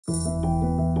The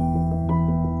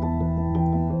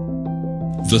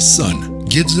sun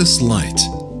gives us light,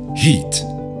 heat,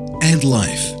 and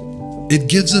life. It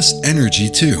gives us energy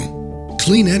too.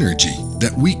 Clean energy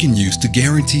that we can use to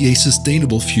guarantee a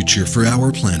sustainable future for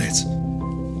our planet.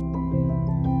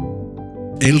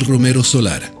 El Romero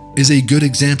Solar is a good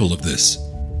example of this.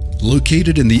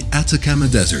 Located in the Atacama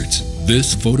Desert,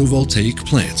 this photovoltaic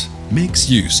plant makes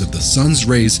use of the sun's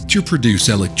rays to produce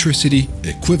electricity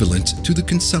equivalent to the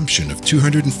consumption of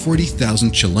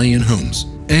 240,000 Chilean homes,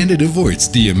 and it avoids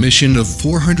the emission of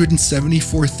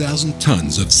 474,000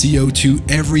 tons of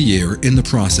CO2 every year in the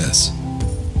process.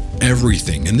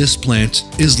 Everything in this plant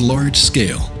is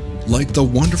large-scale, like the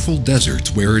wonderful desert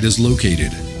where it is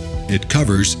located. It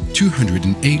covers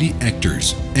 280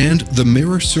 hectares, and the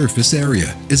mirror surface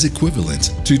area is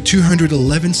equivalent to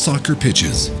 211 soccer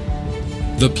pitches.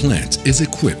 The plant is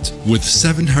equipped with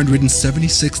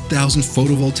 776,000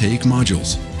 photovoltaic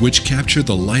modules, which capture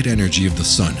the light energy of the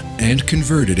sun and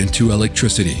convert it into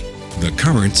electricity. The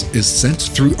current is sent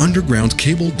through underground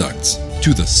cable ducts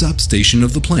to the substation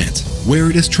of the plant, where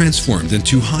it is transformed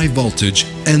into high voltage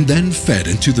and then fed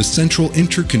into the Central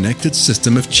Interconnected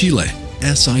System of Chile,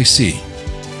 SIC.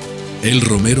 El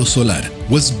Romero Solar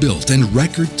was built in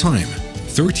record time.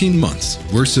 13 months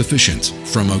were sufficient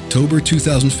from October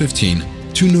 2015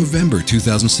 to November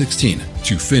 2016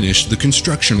 to finish the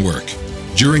construction work.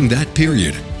 During that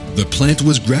period, the plant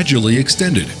was gradually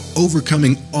extended,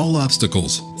 overcoming all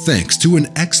obstacles thanks to an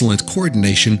excellent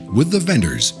coordination with the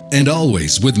vendors and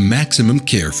always with maximum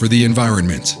care for the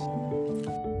environment.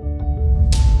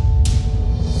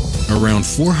 Around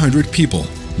 400 people,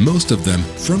 most of them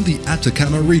from the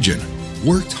Atacama region,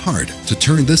 worked hard to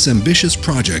turn this ambitious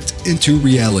project into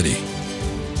reality.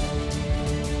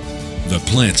 The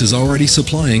plant is already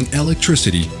supplying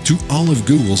electricity to all of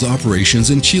Google's operations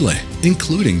in Chile,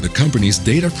 including the company's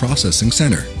data processing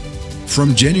center.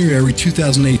 From January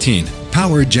 2018,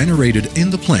 power generated in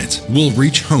the plant will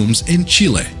reach homes in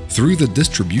Chile through the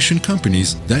distribution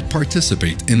companies that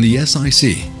participate in the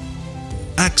SIC.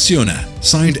 ACCIONA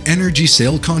signed energy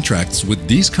sale contracts with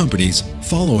these companies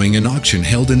following an auction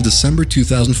held in December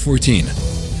 2014.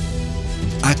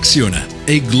 ACCIONA,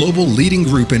 a global leading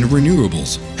group in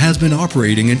renewables, has been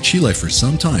operating in Chile for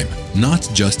some time, not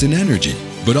just in energy,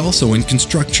 but also in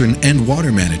construction and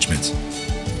water management.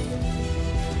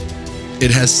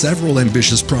 It has several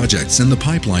ambitious projects in the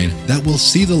pipeline that will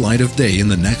see the light of day in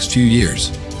the next few years.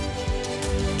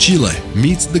 Chile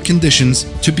meets the conditions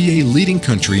to be a leading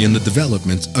country in the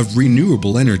development of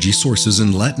renewable energy sources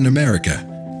in Latin America,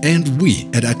 and we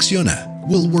at ACCIONA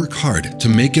will work hard to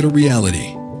make it a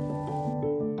reality.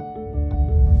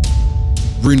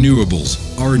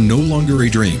 Renewables are no longer a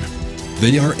dream.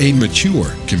 They are a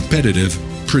mature, competitive,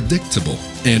 predictable,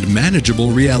 and manageable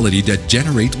reality that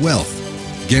generate wealth,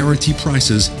 guarantee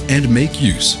prices, and make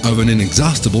use of an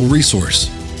inexhaustible resource,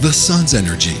 the sun's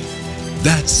energy.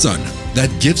 That sun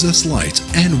that gives us light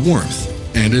and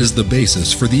warmth and is the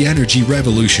basis for the energy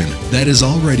revolution that is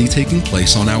already taking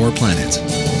place on our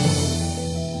planet.